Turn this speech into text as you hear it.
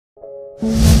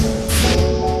What's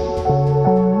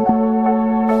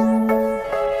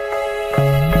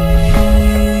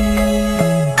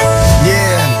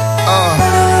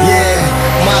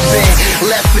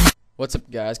up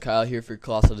guys, Kyle here for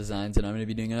Colossal Designs, and I'm going to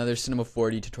be doing another Cinema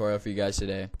 4D tutorial for you guys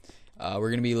today. We're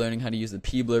going to be learning how to use the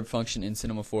Pblurp function in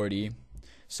Cinema 4D.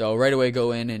 So right away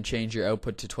go in and change your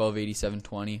output to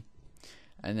 1280-720,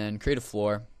 and then create a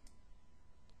floor.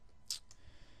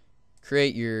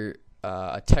 Create your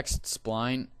text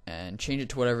spline and change it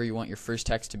to whatever you want your first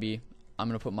text to be. I'm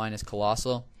going to put mine as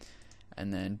Colossal,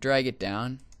 and then drag it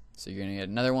down. So you're going to get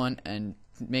another one, and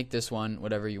make this one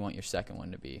whatever you want your second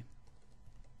one to be.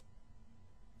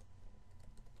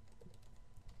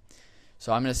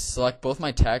 So I'm going to select both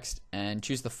my text and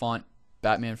choose the font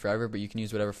Batman Forever, but you can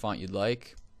use whatever font you'd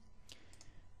like.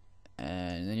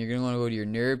 And then you're going to want to go to your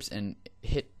NURBS and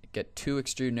get 2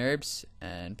 extrude NURBS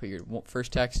and put your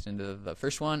first text into the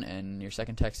first one and your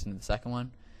second text into the second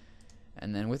one.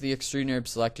 And then with the extrude NURBS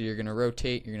selected, you're going to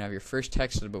rotate. You're going to have your first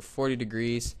text at about 40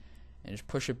 degrees and just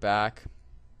push it back.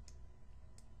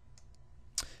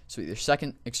 So with your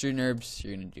second extrude NURBS,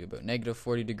 you're going to do about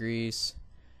 -40 degrees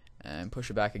and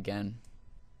push it back again.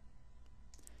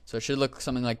 So it should look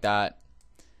something like that.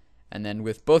 And then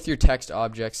with both your text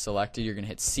objects selected, you're going to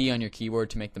hit C on your keyboard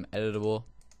to make them editable.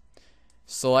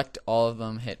 Select all of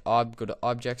them, go to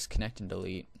Objects, Connect and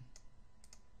Delete.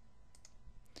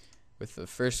 With the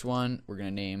first one, we're going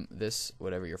to name this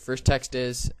whatever your first text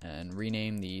is, and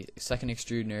rename the second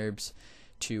extrude NURBS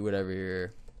to whatever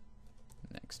your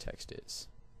next text is.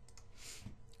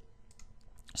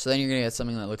 So then you're going to get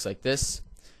something that looks like this.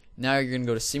 Now you're going to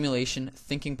go to Simulation,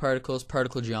 Thinking Particles,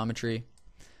 Particle Geometry.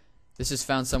 This is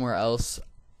found somewhere else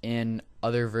in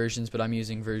other versions, but I'm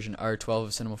using version R12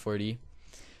 of Cinema 4D.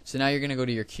 So now you're going to go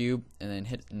to your cube and then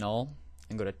hit Null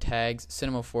and go to Tags,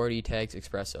 Cinema 4D, Tags,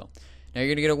 Espresso. Now you're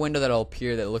going to get a window that will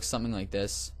appear that looks something like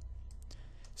this.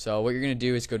 So what you're going to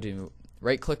do is go to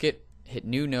right click it, hit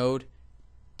New Node,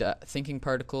 Thinking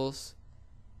Particles,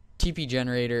 TP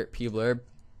Generator, Pblurp,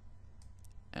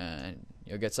 and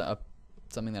you'll get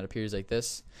something that appears like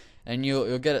this, and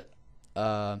you'll get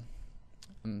a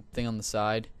thing on the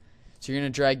side. So you're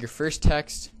going to drag your first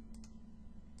text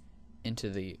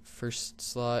into the first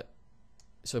slot,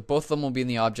 so both of them will be in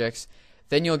the objects.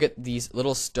 Then you'll get these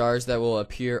little stars that will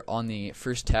appear on the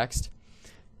first text,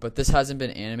 but this hasn't been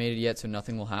animated yet, so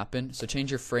nothing will happen. So change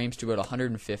your frames to about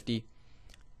 150.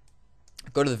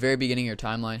 Go to the very beginning of your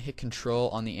timeline, hit Control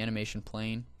on the animation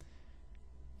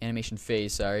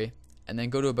phase, sorry, and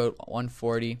then go to about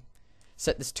 140.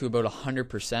 Set this to about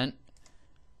 100%,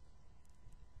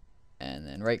 and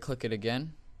then right click it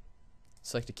again,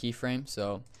 select a keyframe.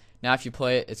 So now if you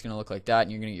play it, it's going to look like that,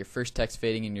 and you're going to get your first text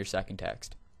fading in your second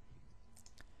text.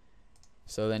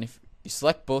 So then if you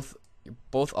select both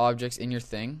objects in your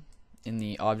thing, in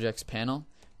the objects panel,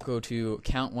 go to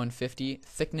count 150,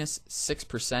 thickness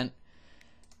 6%,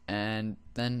 and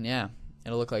then yeah,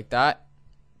 it'll look like that.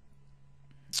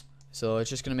 So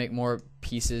it's just going to make more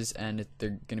pieces, and they're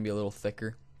going to be a little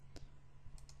thicker.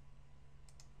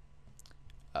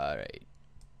 Alright.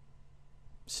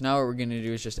 So now what we're going to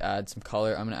do is just add some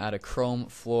color. I'm going to add a chrome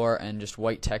floor and just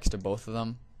white text to both of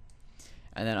them.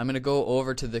 And then I'm going to go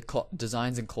over to the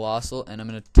designs in Colossal, and I'm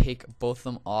going to take both of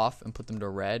them off and put them to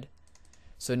red.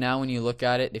 So now when you look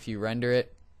at it, if you render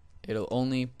it, it'll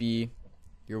only be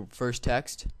your first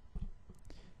text.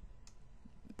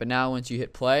 But now once you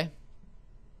hit play,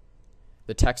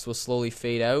 the text will slowly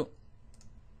fade out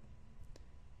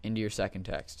into your second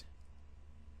text.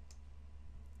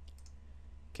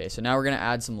 Okay, so now we're going to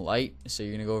add some light. So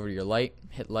you're going to go over to your light,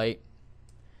 hit light,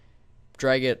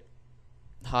 drag it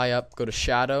high up, go to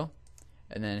shadow,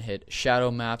 and then hit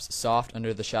shadow maps soft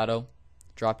under the shadow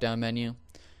drop down menu.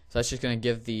 So that's just going to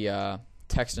give the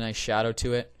text a nice shadow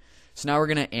to it. So now we're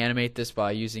going to animate this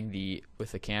by using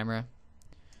with the camera.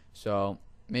 So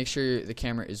make sure the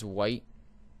camera is white,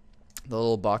 the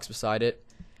little box beside it,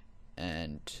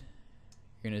 and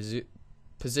you're going to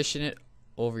position it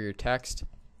over your text,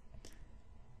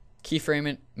 keyframe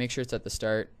it, make sure it's at the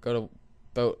start, go to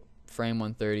about frame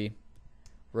 130,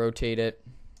 rotate it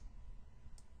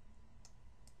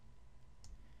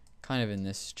kind of in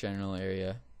this general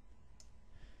area,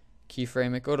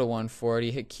 keyframe it, go to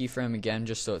 140, hit keyframe again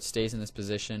just so it stays in this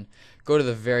position, go to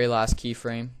the very last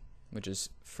keyframe, which is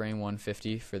frame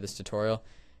 150 for this tutorial,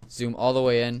 zoom all the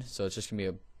way in, so it's just going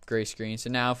to be a gray screen.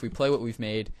 So now if we play what we've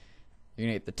made, you're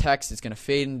going to get the text, it's going to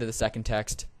fade into the second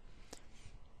text,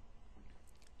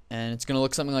 and it's going to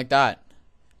look something like that.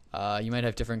 You might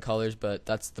have different colors, but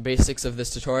that's the basics of this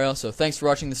tutorial. So thanks for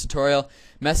watching this tutorial.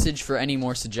 Message for any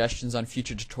more suggestions on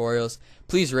future tutorials.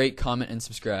 Please rate, comment, and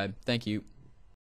subscribe. Thank you.